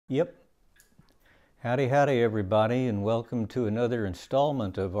Yep. Howdy, howdy, everybody, and welcome to another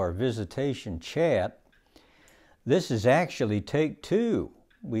installment of our Visitation Chat. This is actually take two.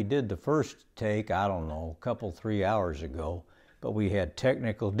 We did the first take, I don't know, a couple, 3 hours ago, but we had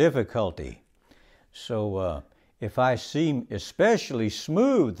technical difficulty. So if I seem especially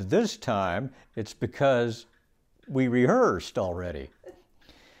smooth this time, it's because we rehearsed already.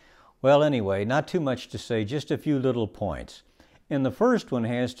 Well, anyway, not too much to say, just a few little points. And the first one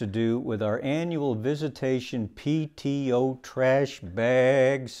has to do with our annual Visitation PTO trash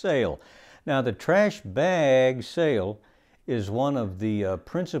bag sale. Now, the trash bag sale is one of the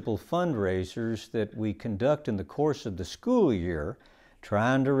principal fundraisers that we conduct in the course of the school year,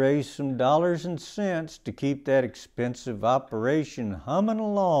 trying to raise some dollars and cents to keep that expensive operation humming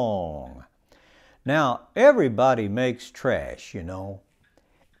along. Now, everybody makes trash, you know.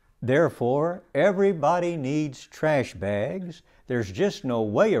 Therefore, everybody needs trash bags. There's just no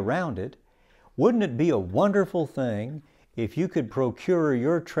way around it. Wouldn't it be a wonderful thing if you could procure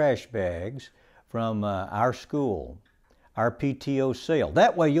your trash bags from our school, our PTO sale?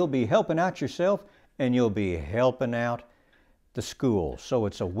 That way you'll be helping out yourself and you'll be helping out the school. So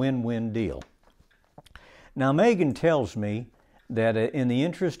it's a win-win deal. Now, Megan tells me that in the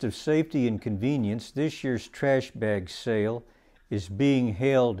interest of safety and convenience, this year's trash bag sale is being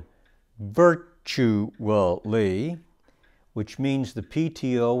held virtually, which means the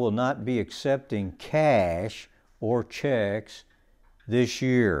PTO will not be accepting cash or checks this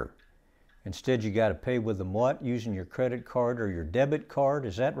year. Instead, you got to pay with them what? Using your credit card or your debit card,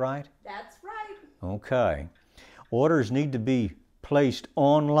 is that right? That's right. Okay. Orders need to be placed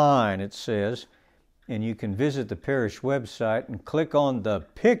online, it says, and you can visit the parish website and click on the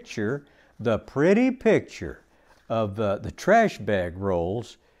picture, the pretty picture of the trash bag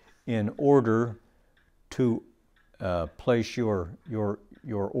rolls in order to place your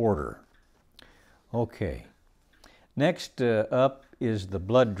order. Okay. Next up is the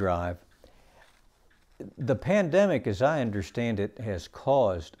blood drive. The pandemic, as I understand it, has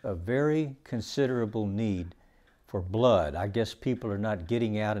caused a very considerable need for blood. I guess people are not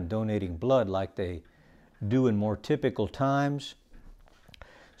getting out and donating blood like they do in more typical times.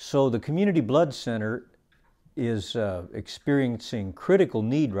 So the Community Blood Center is experiencing critical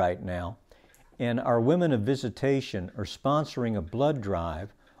need right now, and our Women of Visitation are sponsoring a blood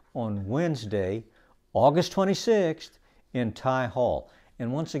drive on Wednesday, August 26th in Ty Hall.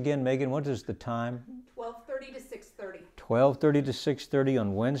 And once again, Megan, what is the time? 12:30 to 6:30. 12:30 to 6:30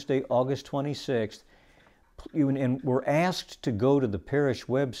 on Wednesday, August 26th. And we're asked to go to the parish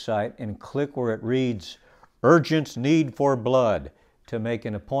website and click where it reads Urgent Need for Blood to make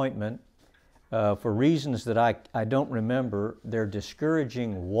an appointment. For reasons that I don't remember, they're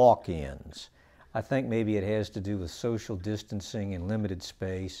discouraging walk-ins. I think maybe it has to do with social distancing and limited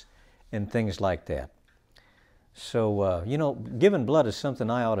space and things like that. So, you know, giving blood is something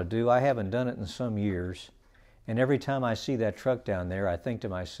I ought to do. I haven't done it in some years. And every time I see that truck down there, I think to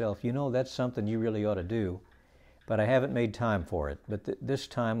myself, you know, that's something you really ought to do. But I haven't made time for it. But this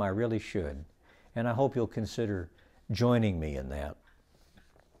time I really should. And I hope you'll consider joining me in that.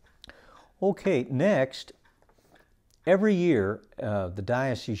 Okay, next, every year the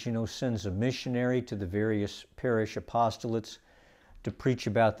diocese, you know, sends a missionary to the various parish apostolates to preach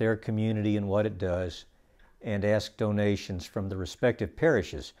about their community and what it does and ask donations from the respective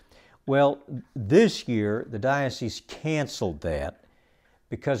parishes. Well, this year the diocese canceled that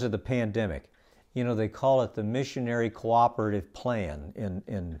because of the pandemic. You know, they call it the Missionary Cooperative Plan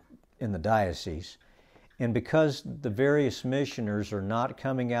in the diocese. And because the various missioners are not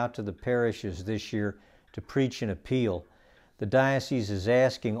coming out to the parishes this year to preach and appeal, the diocese is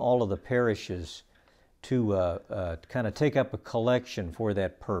asking all of the parishes to kind of take up a collection for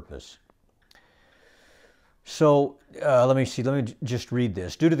that purpose. So let me just read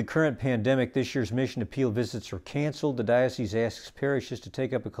this. Due to the current pandemic, this year's mission appeal visits are canceled. The diocese asks parishes to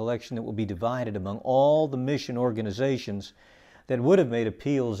take up a collection that will be divided among all the mission organizations that would have made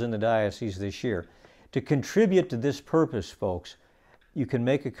appeals in the diocese this year. To contribute to this purpose, folks, you can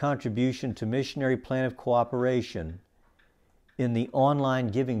make a contribution to Missionary Plan of Cooperation in the online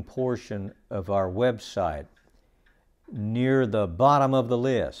giving portion of our website near the bottom of the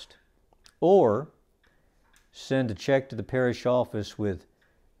list, or send a check to the parish office with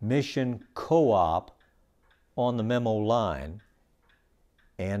Mission Co-op on the memo line,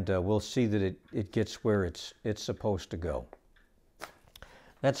 and we'll see that it gets where it's supposed to go.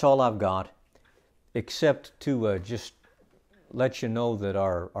 That's all I've got, except to just let you know that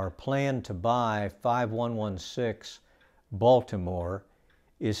our plan to buy 5116 Baltimore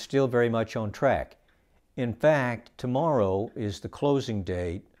is still very much on track. In fact, tomorrow is the closing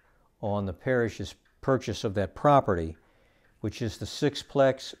date on the parish's purchase of that property, which is the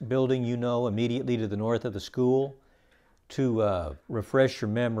sixplex building you know immediately to the north of the school. To refresh your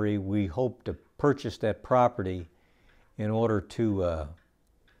memory, we hope to purchase that property in order to,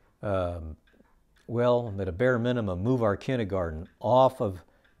 well, at a bare minimum, move our kindergarten off of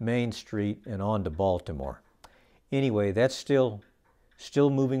Main Street and on to Baltimore. Anyway, that's still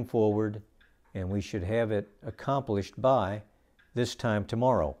moving forward, and we should have it accomplished by this time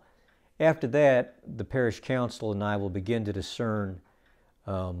tomorrow. After that, the parish council and I will begin to discern,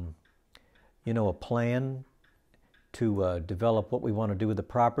 a plan to develop what we want to do with the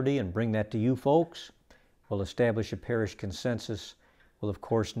property and bring that to you folks. We'll establish a parish consensus. We'll, of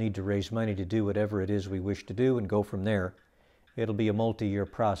course, need to raise money to do whatever it is we wish to do and go from there. It'll be a multi-year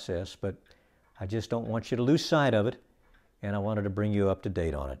process, but I just don't want you to lose sight of it, and I wanted to bring you up to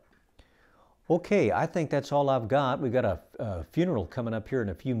date on it. Okay, I think that's all I've got. We've got a funeral coming up here in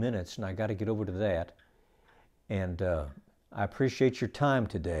a few minutes, and I got to get over to that. And I appreciate your time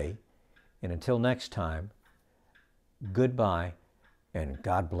today. And until next time, goodbye and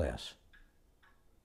God bless.